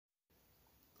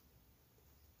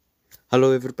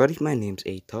Hello everybody, my name's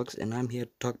Tate and I'm here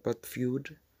to talk about the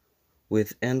feud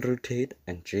with Andrew Tate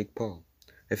and Jake Paul.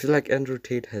 I feel like Andrew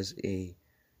Tate has a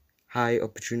high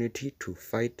opportunity to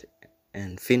fight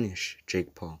and finish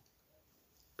Jake Paul.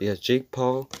 Because Jake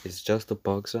Paul is just a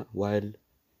boxer while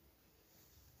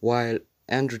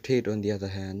Andrew Tate on the other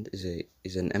hand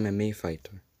is an MMA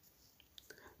fighter.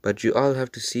 But you all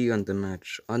have to see on the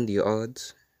match, on the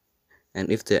odds, and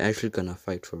if they're actually gonna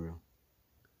fight for real.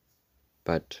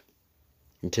 But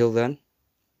until then,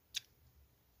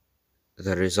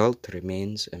 the result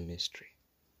remains a mystery.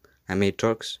 I made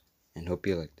talks and hope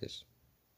you like this.